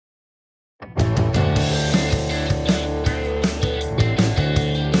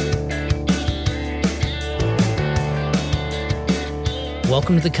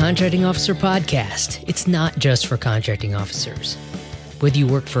Welcome to the Contracting Officer Podcast. It's not just for contracting officers. Whether you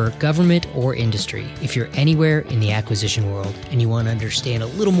work for government or industry, if you're anywhere in the acquisition world and you want to understand a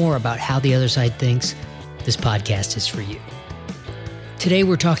little more about how the other side thinks, this podcast is for you. Today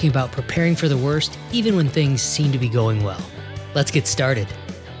we're talking about preparing for the worst even when things seem to be going well. Let's get started.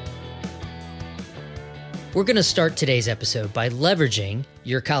 We're going to start today's episode by leveraging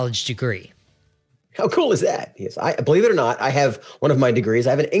your college degree. How cool is that? Yes, believe it or not, I have one of my degrees. I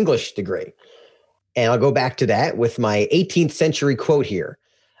have an English degree. And I'll go back to that with my 18th century quote here.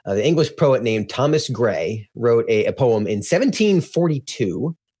 The English poet named Thomas Gray wrote a poem in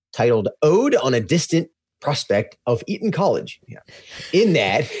 1742 titled Ode on a Distant Prospect of Eton College. Yeah. In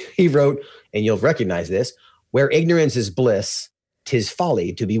that, he wrote, and you'll recognize this, where ignorance is bliss, 'tis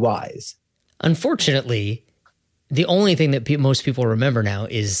folly to be wise. Unfortunately, the only thing that most people remember now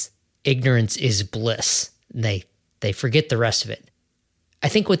is ignorance is bliss. They forget the rest of it. I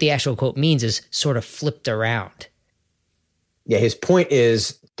think what the actual quote means is sort of flipped around. Yeah, his point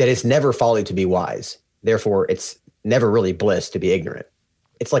is that it's never folly to be wise. Therefore, it's never really bliss to be ignorant.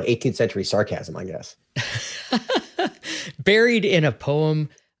 It's like 18th century sarcasm, I guess. Buried in a poem,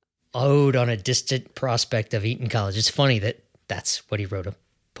 Ode on a Distant Prospect of Eton College. It's funny that that's what he wrote a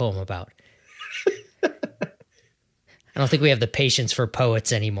poem about. I don't think we have the patience for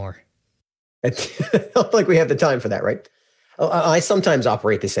poets anymore. I don't think we have the time for that, right? I sometimes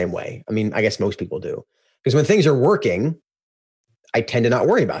operate the same way. I mean, I guess most people do. Because when things are working, I tend to not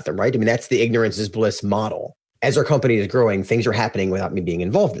worry about them, right? I mean, that's the ignorance is bliss model. As our company is growing, things are happening without me being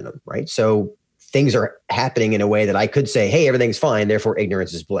involved in them, right? So things are happening in a way that I could say, hey, everything's fine, therefore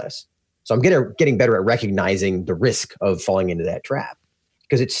ignorance is bliss. So I'm getting better at recognizing the risk of falling into that trap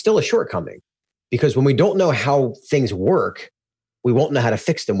because it's still a shortcoming. Because when we don't know how things work, we won't know how to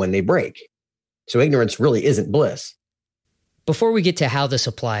fix them when they break. So ignorance really isn't bliss. Before we get to how this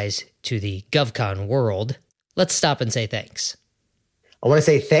applies to the GovCon world, let's stop and say thanks. I want to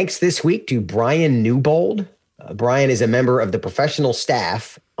say thanks this week to Brian Newbold. Brian is a member of the professional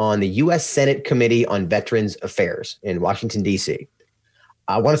staff on the U.S. Senate Committee on Veterans Affairs in Washington, D.C.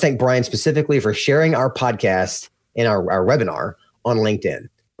 I want to thank Brian specifically for sharing our podcast and our webinar on LinkedIn.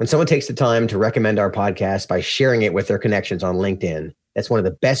 When someone takes the time to recommend our podcast by sharing it with their connections on LinkedIn, that's one of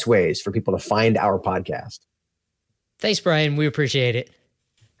the best ways for people to find our podcast. Thanks, Brian. We appreciate it.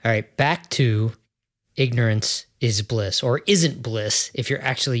 All right, back to ignorance is bliss, or isn't bliss, if you're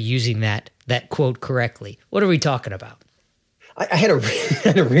actually using that quote correctly. What are we talking about? I had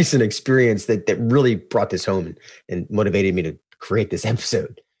a recent experience that really brought this home and motivated me to create this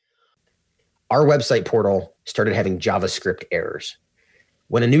episode. Our website portal started having JavaScript errors.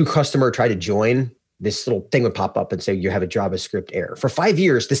 When a new customer tried to join, this little thing would pop up and say, you have a JavaScript error. For 5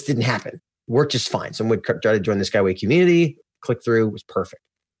 years, this didn't happen. Worked just fine. Someone would try to join the Skyway community, click through, it was perfect.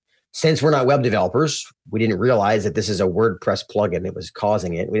 Since we're not web developers, we didn't realize that this is a WordPress plugin that was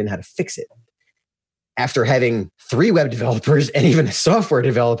causing it. We didn't know how to fix it. After having 3 web developers and even a software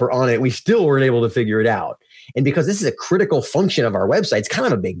developer on it, we still weren't able to figure it out. And because this is a critical function of our website, it's kind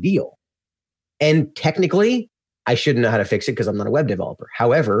of a big deal. And technically, I shouldn't know how to fix it because I'm not a web developer.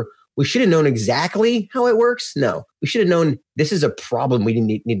 However, we should have known exactly how it works. No, we should have known this is a problem we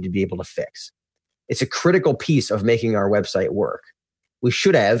need to be able to fix. It's a critical piece of making our website work. We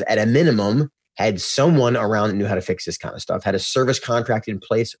should have, at a minimum, had someone around that knew how to fix this kind of stuff, had a service contract in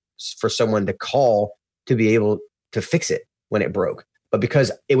place for someone to call to be able to fix it when it broke. But because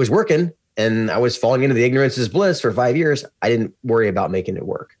it was working and I was falling into the ignorance is bliss for 5 years, I didn't worry about making it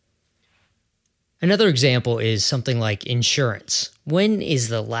work. Another example is something like insurance. When is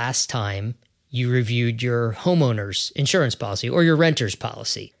the last time you reviewed your homeowner's insurance policy or your renter's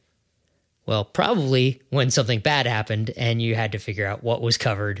policy? Well, probably when something bad happened and you had to figure out what was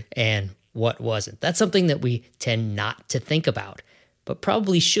covered and what wasn't. That's something that we tend not to think about, but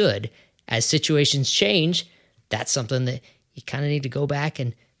probably should. As situations change, that's something that you kind of need to go back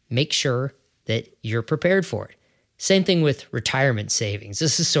and make sure that you're prepared for it. Same thing with retirement savings.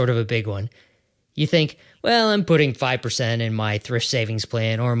 This is sort of a big one. You think, well, I'm putting 5% in my thrift savings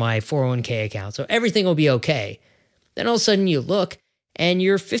plan or my 401k account, so everything will be okay. Then all of a sudden you look and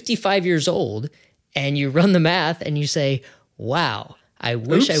you're 55 years old and you run the math and you say, wow, I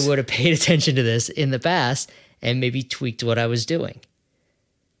wish I would have paid attention to this in the past and maybe tweaked what I was doing.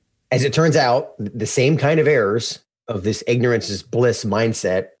 As it turns out, the same kind of errors of this ignorance is bliss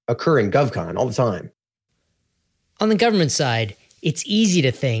mindset occur in GovCon all the time. On the government side, it's easy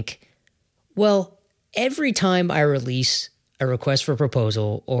to think, well, every time I release a request for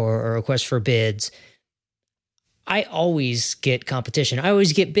proposal or a request for bids, I always get competition. I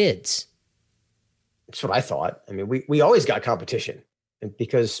always get bids. That's what I thought. I mean, we always got competition.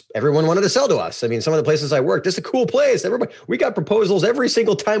 because everyone wanted to sell to us. I mean, some of the places I worked, this is a cool place. Everybody, we got proposals every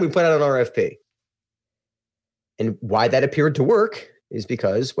single time we put out an RFP. And why that appeared to work is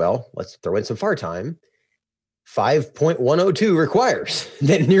because, well, let's throw in some FAR time. 5.102 requires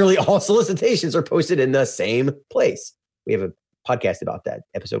that nearly all solicitations are posted in the same place. We have a podcast about that,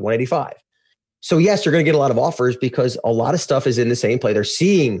 episode 185. So yes, you're going to get a lot of offers because a lot of stuff is in the same place. They're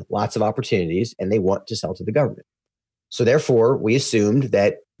seeing lots of opportunities and they want to sell to the government. So therefore, we assumed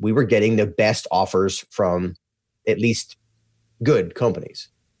that we were getting the best offers from at least good companies.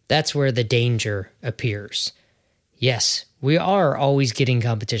 That's where the danger appears. Yes, we are always getting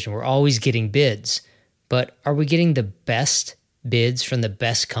competition. We're always getting bids. But are we getting the best bids from the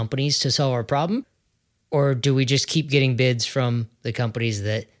best companies to solve our problem? Or do we just keep getting bids from the companies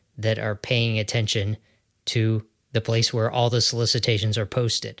that are paying attention to the place where all the solicitations are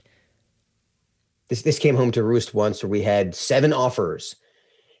posted? This came home to roost once where we had 7 offers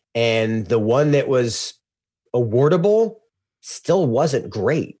and the one that was awardable still wasn't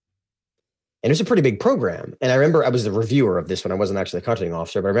great. And it was a pretty big program. And I remember I was the reviewer of this one. I wasn't actually the contracting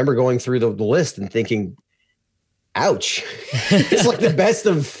officer, but I remember going through the list and thinking, ouch, it's like the best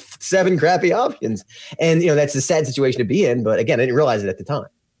of 7 crappy options. And, that's a sad situation to be in. But again, I didn't realize it at the time.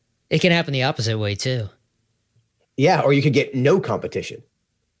 It can happen the opposite way too. Yeah. Or you could get no competition.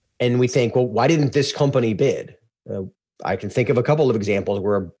 And we think, well, why didn't this company bid? I can think of a couple of examples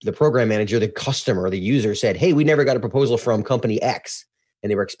where the program manager, the customer, the user said, hey, we never got a proposal from company X,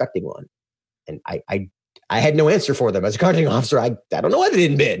 and they were expecting one. And I had no answer for them as a contracting officer. I don't know why they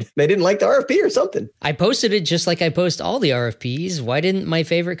didn't bid. They didn't like the RFP or something. I posted it just like I post all the RFPs. Why didn't my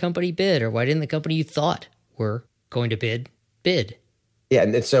favorite company bid? Or why didn't the company you thought were going to bid? Yeah,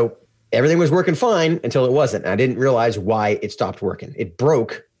 and so everything was working fine until it wasn't. And I didn't realize why it stopped working. It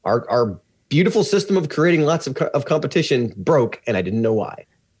broke. Our beautiful system of creating lots of competition broke, and I didn't know why.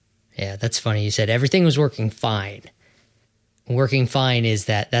 Yeah, that's funny. You said everything was working fine. Working fine is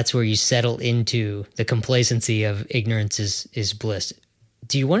that's where you settle into the complacency of ignorance is bliss.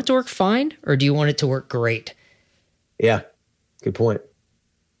 Do you want it to work fine or do you want it to work great? Yeah, good point.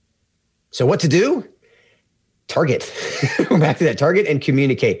 So what to do? Target. Back to that, target and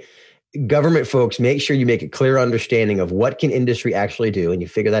communicate. Government folks, make sure you make a clear understanding of what can industry actually do, and you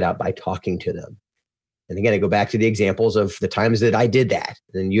figure that out by talking to them. And again, I go back to the examples of the times that I did that.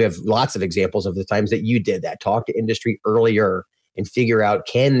 And you have lots of examples of the times that you did that. Talk to industry earlier and figure out,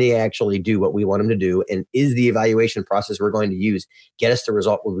 can they actually do what we want them to do? And is the evaluation process we're going to use get us the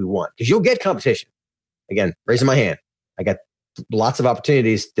result what we want? Because you'll get competition. Again, raising my hand. I got lots of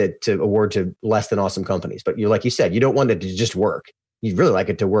opportunities to award to less than awesome companies. But like you said, you don't want it to just work. You'd really like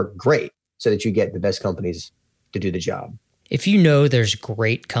it to work great so that you get the best companies to do the job. If you know there's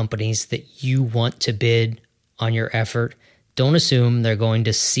great companies that you want to bid on your effort, don't assume they're going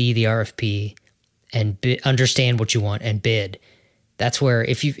to see the RFP and understand what you want and bid. That's where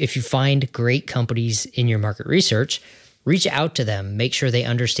if you find great companies in your market research, reach out to them, make sure they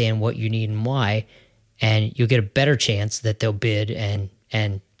understand what you need and why, and you'll get a better chance that they'll bid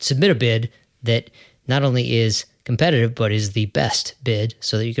and submit a bid that not only is competitive, but is the best bid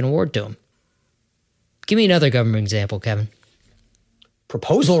so that you can award to them. Give me another government example, Kevin.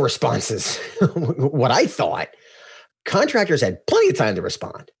 Proposal responses. What I thought, contractors had plenty of time to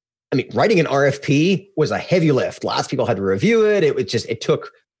respond. I mean, writing an RFP was a heavy lift. Lots of people had to review it. It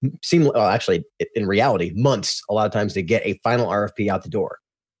took, in reality, months a lot of times to get a final RFP out the door.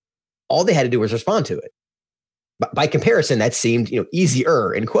 All they had to do was respond to it. But by comparison, that seemed,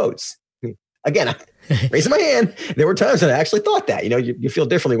 easier in quotes. Again, raising my hand, there were times that I actually thought that. You feel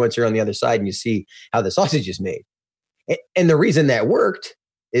differently once you're on the other side and you see how the sausage is made. And the reason that worked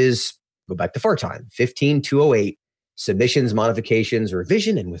is, go back to FAR time, 15208, submissions, modifications,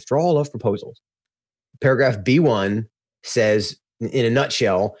 revision, and withdrawal of proposals. Paragraph B1 says, in a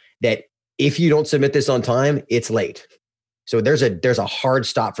nutshell, that if you don't submit this on time, it's late. So there's a hard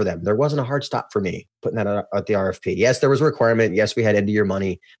stop for them. There wasn't a hard stop for me putting that at the RFP. Yes, there was a requirement. Yes, we had end of year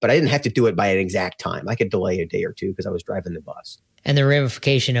money, but I didn't have to do it by an exact time. I could delay a day or two because I was driving the bus. And the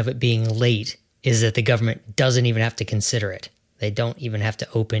ramification of it being late is that the government doesn't even have to consider it. They don't even have to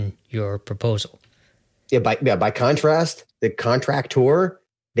open your proposal. Yeah, by contrast, the contractor,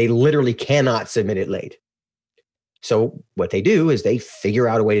 they literally cannot submit it late. So what they do is they figure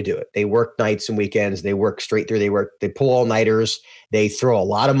out a way to do it. They work nights and weekends. They work straight through. They pull all-nighters. They throw a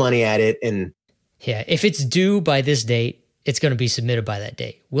lot of money at it. And yeah, if it's due by this date, it's going to be submitted by that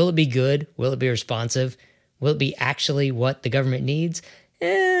date. Will it be good? Will it be responsive? Will it be actually what the government needs?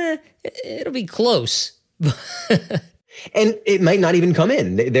 It'll be close. And it might not even come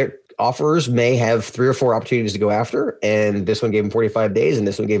in. offers may have 3 or 4 opportunities to go after. And this one gave him 45 days and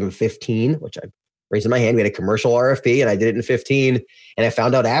this one gave him 15, which I raised my hand. We had a commercial RFP and I did it in 15. And I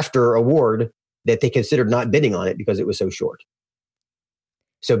found out after award that they considered not bidding on it because it was so short.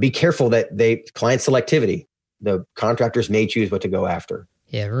 So be careful that client selectivity, the contractors may choose what to go after.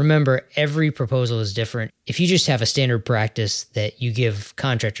 Yeah, remember, every proposal is different. If you just have a standard practice that you give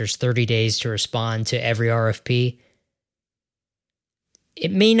contractors 30 days to respond to every RFP,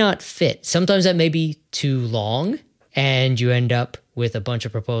 it may not fit. Sometimes that may be too long, and you end up with a bunch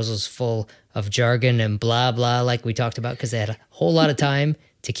of proposals full of jargon and blah, blah, like we talked about, because they had a whole lot of time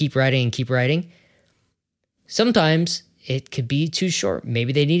to keep writing and keep writing. Sometimes it could be too short.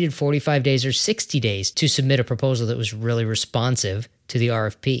 Maybe they needed 45 days or 60 days to submit a proposal that was really responsive to the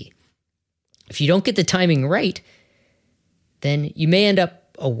RFP. If you don't get the timing right, then you may end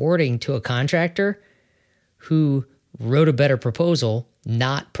up awarding to a contractor who wrote a better proposal,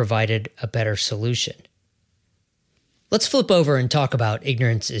 not provided a better solution. Let's flip over and talk about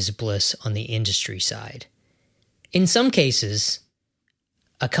ignorance is bliss on the industry side. In some cases,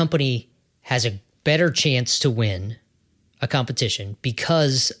 a company has a better chance to win a competition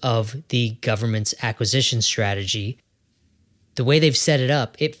because of the government's acquisition strategy. The way they've set it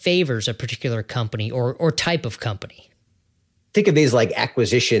up, it favors a particular company or type of company. Think of these like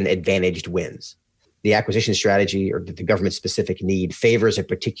acquisition advantaged wins. The acquisition strategy or the government specific need favors a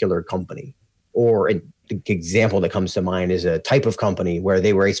particular company. Or the example that comes to mind is a type of company where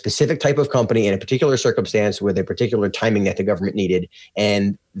they were a specific type of company in a particular circumstance with a particular timing that the government needed,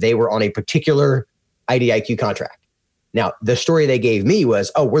 and they were on a particular IDIQ contract. Now, the story they gave me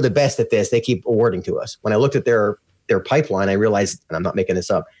was, oh, we're the best at this. They keep awarding to us. When I looked at their pipeline, I realized, and I'm not making this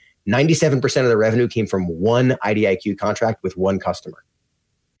up, 97% of the revenue came from one IDIQ contract with one customer.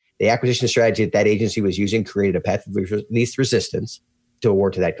 The acquisition strategy that agency was using created a path of least resistance to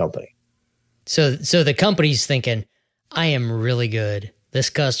award to that company. So the company's thinking, I am really good. This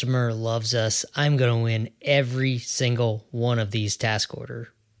customer loves us. I'm going to win every single one of these task order.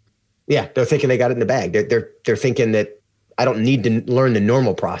 Yeah, they're thinking they got it in the bag. They're thinking that I don't need to learn the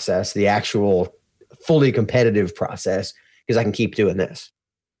normal process, the actual fully competitive process, because I can keep doing this.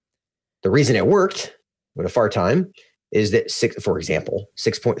 The reason it worked with a FAR time is that, for example,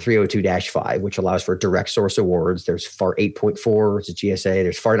 6.302-5, which allows for direct source awards. There's FAR 8.4, it's a GSA.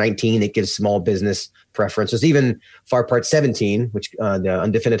 There's FAR 19 that gives small business preference. There's even FAR Part 17, which the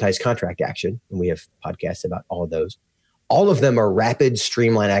undefinitized contract action, and we have podcasts about all of those. All of them are rapid,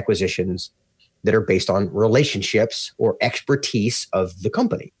 streamlined acquisitions that are based on relationships or expertise of the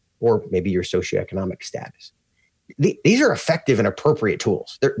company, or maybe your socioeconomic status. These are effective and appropriate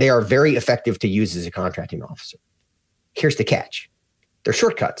tools. They are very effective to use as a contracting officer. Here's the catch. They're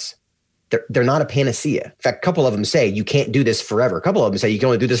shortcuts. They're not a panacea. In fact, a couple of them say you can't do this forever. A couple of them say you can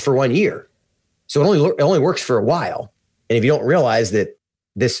only do this for 1 year. So it only works for a while. And if you don't realize that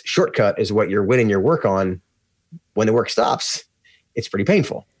this shortcut is what you're winning your work on, when the work stops, it's pretty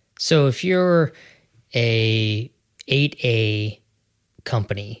painful. So if you're a 8A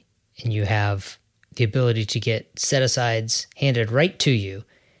company and you have the ability to get set-asides handed right to you,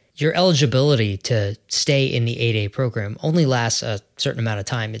 your eligibility to stay in the 8A program only lasts a certain amount of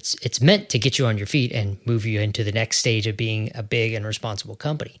time. It's meant to get you on your feet and move you into the next stage of being a big and responsible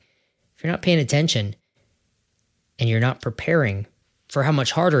company. If you're not paying attention and you're not preparing for how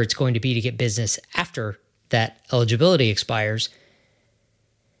much harder it's going to be to get business after that eligibility expires,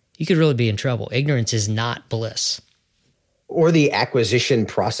 you could really be in trouble. Ignorance is not bliss. Or the acquisition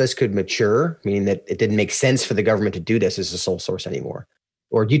process could mature, meaning that it didn't make sense for the government to do this as a sole source anymore.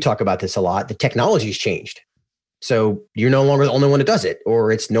 Or you talk about this a lot, the technology's changed. So you're no longer the only one that does it, or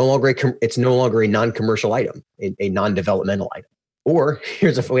it's no longer a non-commercial item, a non-developmental item. Or we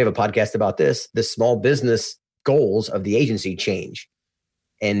have a podcast about this, the small business goals of the agency change.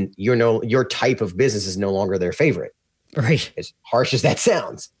 And your type of business is no longer their favorite. Right. As harsh as that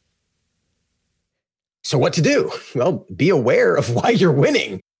sounds. So what to do? Well, be aware of why you're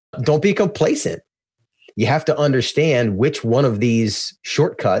winning. Don't be complacent. You have to understand which one of these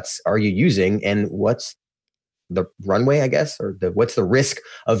shortcuts are you using and what's the runway, I guess, or what's the risk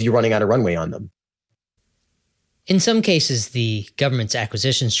of you running out of runway on them. In some cases, the government's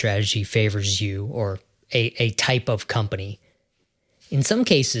acquisition strategy favors you or a type of company. In some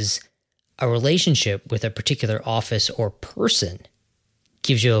cases, a relationship with a particular office or person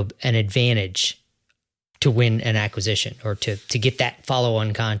gives you an advantage to win an acquisition or to get that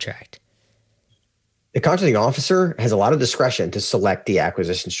follow-on contract. The contracting officer has a lot of discretion to select the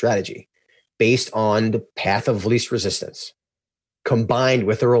acquisition strategy based on the path of least resistance, combined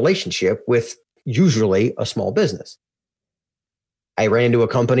with a relationship with usually a small business. I ran into a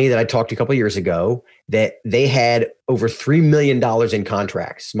company that I talked to a couple of years ago that they had over $3 million in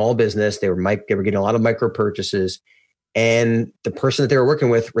contracts, small business. They were getting a lot of micro purchases, and the person that they were working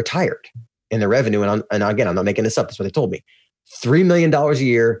with retired in their revenue. And again, I'm not making this up. That's what they told me. $3 million a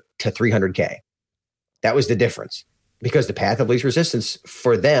year to $300K. That was the difference, because the path of least resistance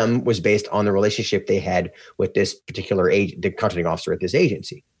for them was based on the relationship they had with this particular the contracting officer at this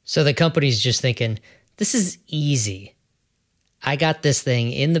agency. So the company's just thinking, this is easy. I got this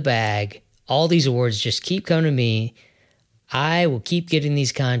thing in the bag. All these awards just keep coming to me. I will keep getting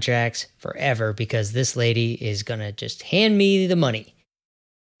these contracts forever because this lady is going to just hand me the money.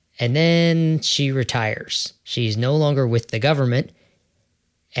 And then she retires. She's no longer with the government,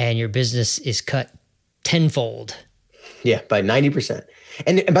 and your business is cut tenfold. Yeah, by 90%.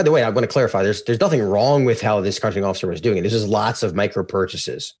 And by the way, I want to clarify, there's nothing wrong with how this contracting officer was doing it. This is lots of micro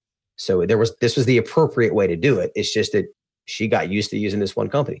purchases. So this was the appropriate way to do it. It's just that she got used to using this one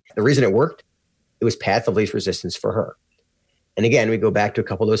company. The reason it worked, it was path of least resistance for her. And again, we go back to a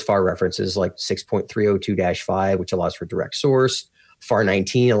couple of those FAR references like 6.302-5, which allows for direct source. FAR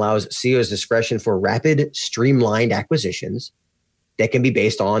 19 allows CEO's discretion for rapid, streamlined acquisitions that can be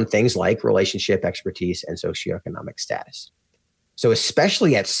based on things like relationship expertise and socioeconomic status. So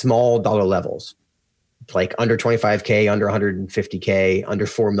especially at small dollar levels, like under 25K, under 150K, under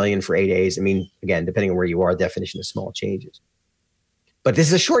 4 million for 8 days. I mean, again, depending on where you are, definition of small changes. But this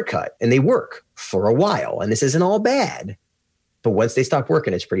is a shortcut, and they work for a while, and this isn't all bad. But once they stop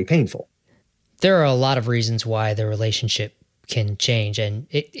working, it's pretty painful. There are a lot of reasons why the relationship can change, and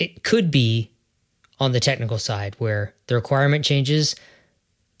it could be on the technical side where the requirement changes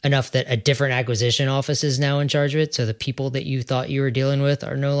enough that a different acquisition office is now in charge of it. So the people that you thought you were dealing with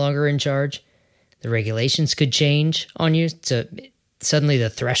are no longer in charge. The regulations could change on you. So suddenly the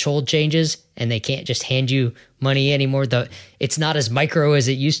threshold changes and they can't just hand you money anymore. It's not as micro as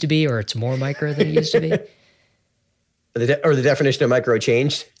it used to be, or it's more micro than it used to be. Or the definition of micro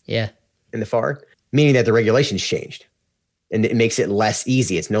changed. Yeah. In the FAR, meaning that the regulations changed and it makes it less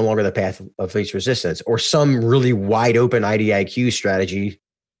easy. It's no longer the path of least resistance, or some really wide open IDIQ strategy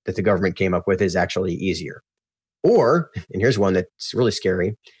that the government came up with is actually easier. Or, and here's one that's really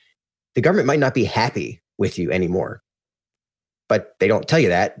scary, the government might not be happy with you anymore, but they don't tell you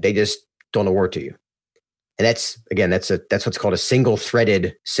that. They just don't award to you. And that's what's called a single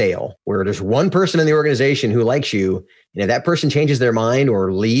threaded sale, where there's one person in the organization who likes you. And if that person changes their mind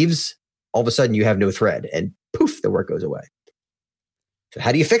or leaves, all of a sudden you have no thread and poof, the work goes away. So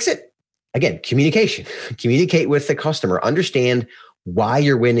how do you fix it? Again, communication. Communicate with the customer. Understand why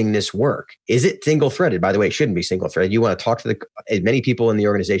you're winning this work. Is it single threaded? By the way, it shouldn't be single threaded. You want to talk to as many people in the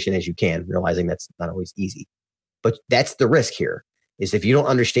organization as you can, realizing that's not always easy. But that's the risk here, is if you don't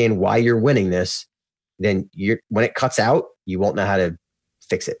understand why you're winning this, then when it cuts out, you won't know how to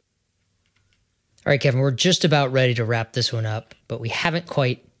fix it. All right, Kevin, we're just about ready to wrap this one up, but we haven't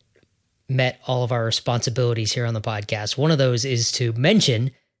quite met all of our responsibilities here on the podcast. One of those is to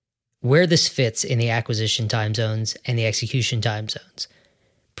mention where this fits in the acquisition time zones and the execution time zones.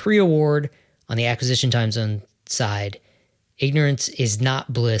 Pre-award on the acquisition time zone side, ignorance is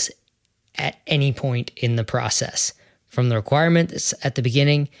not bliss at any point in the process. From the requirements at the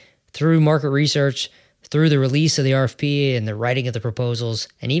beginning, through market research, through the release of the RFP and the writing of the proposals,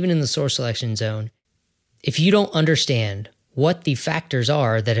 and even in the source selection zone, if you don't understand what the factors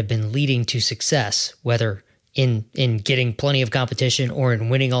are that have been leading to success, whether in getting plenty of competition or in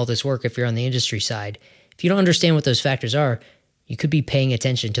winning all this work if you're on the industry side, if you don't understand what those factors are, you could be paying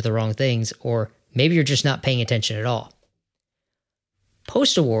attention to the wrong things, or maybe you're just not paying attention at all.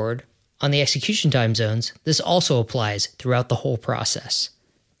 Post-award, on the execution time zones, this also applies throughout the whole process.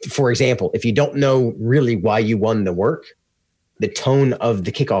 For example, if you don't know really why you won the work, the tone of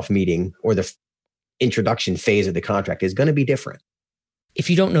the kickoff meeting or the introduction phase of the contract is going to be different. If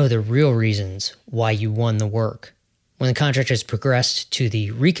you don't know the real reasons why you won the work, when the contract has progressed to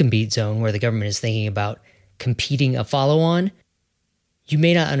the recompete zone where the government is thinking about competing a follow-on, you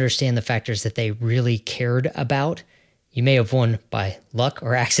may not understand the factors that they really cared about. You may have won by luck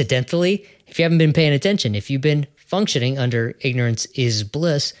or accidentally if you haven't been paying attention. If you've been functioning under ignorance is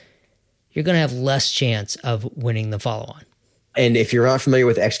bliss, you're going to have less chance of winning the follow-on. And if you're not familiar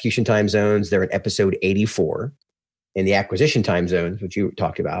with execution time zones, they're in episode 84. And the acquisition time zones, which you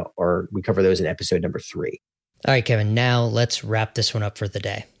talked about, or we cover those in episode number 3. All right, Kevin, now let's wrap this one up for the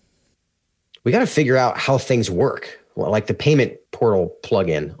day. We got to figure out how things work, like the payment portal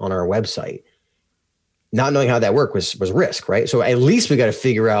plugin on our website. Not knowing how that worked was risk, right? So at least we got to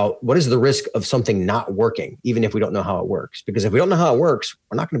figure out what is the risk of something not working, even if we don't know how it works. Because if we don't know how it works,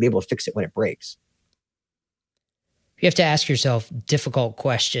 we're not going to be able to fix it when it breaks. You have to ask yourself difficult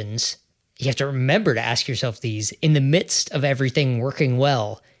questions. You have to remember to ask yourself these in the midst of everything working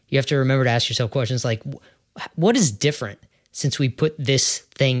well. You have to remember to ask yourself questions like, what is different since we put this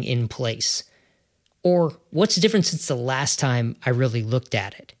thing in place? Or what's different since the last time I really looked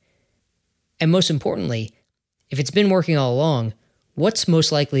at it? And most importantly, if it's been working all along, what's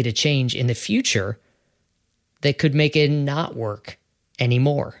most likely to change in the future that could make it not work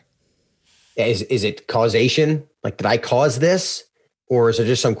anymore? Is it causation? Like, did I cause this? Or is there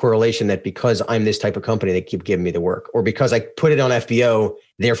just some correlation that because I'm this type of company, they keep giving me the work? Or because I put it on FBO,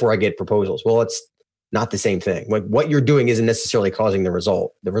 therefore I get proposals? Well, it's not the same thing. What you're doing isn't necessarily causing the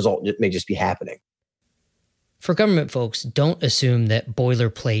result. The result may just be happening. For government folks, don't assume that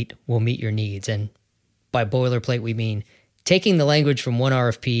boilerplate will meet your needs. And by boilerplate, we mean taking the language from one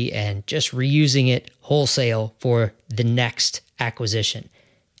RFP and just reusing it wholesale for the next acquisition.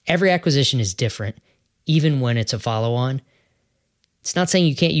 Every acquisition is different, even when it's a follow-on. It's not saying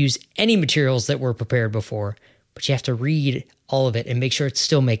you can't use any materials that were prepared before, but you have to read all of it and make sure it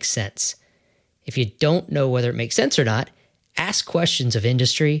still makes sense. If you don't know whether it makes sense or not, ask questions of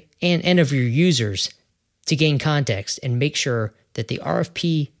industry and of your users to gain context and make sure that the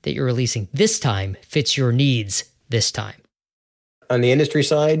RFP that you're releasing this time fits your needs this time. On the industry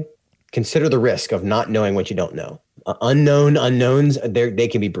side, consider the risk of not knowing what you don't know. Unknown unknowns, they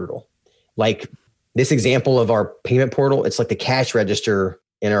can be brutal. Like this example of our payment portal, it's like the cash register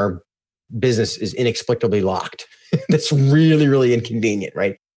in our business is inexplicably locked. That's really, really inconvenient,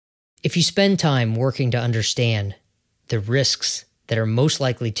 right? If you spend time working to understand the risks that are most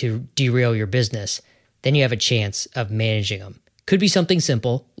likely to derail your business, then you have a chance of managing them. Could be something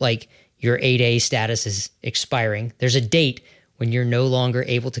simple, like your 8A status is expiring. There's a date when you're no longer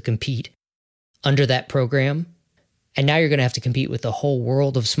able to compete under that program. And now you're going to have to compete with the whole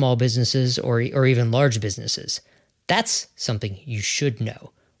world of small businesses or even large businesses. That's something you should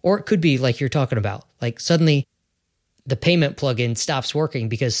know. Or it could be like you're talking about, like suddenly the payment plugin stops working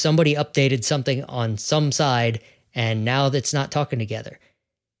because somebody updated something on some side and now that's not talking together.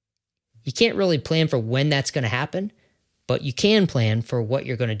 You can't really plan for when that's going to happen, but you can plan for what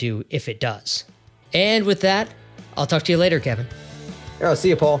you're going to do if it does. And with that, I'll talk to you later, Kevin. I'll see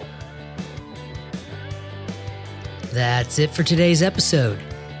you, Paul. That's it for today's episode.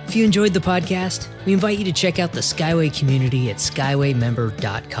 If you enjoyed the podcast, we invite you to check out the Skyway community at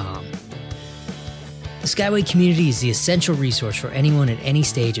skywaymember.com. The Skyway community is the essential resource for anyone at any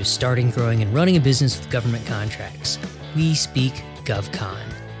stage of starting, growing, and running a business with government contracts. We speak GovCon.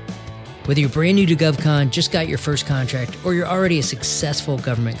 Whether you're brand new to GovCon, just got your first contract, or you're already a successful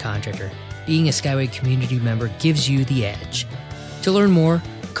government contractor, being a Skyway community member gives you the edge. To learn more,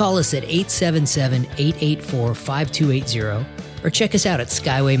 call us at 877-884-5280 or check us out at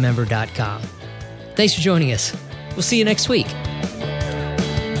skywaymember.com. Thanks for joining us. We'll see you next week.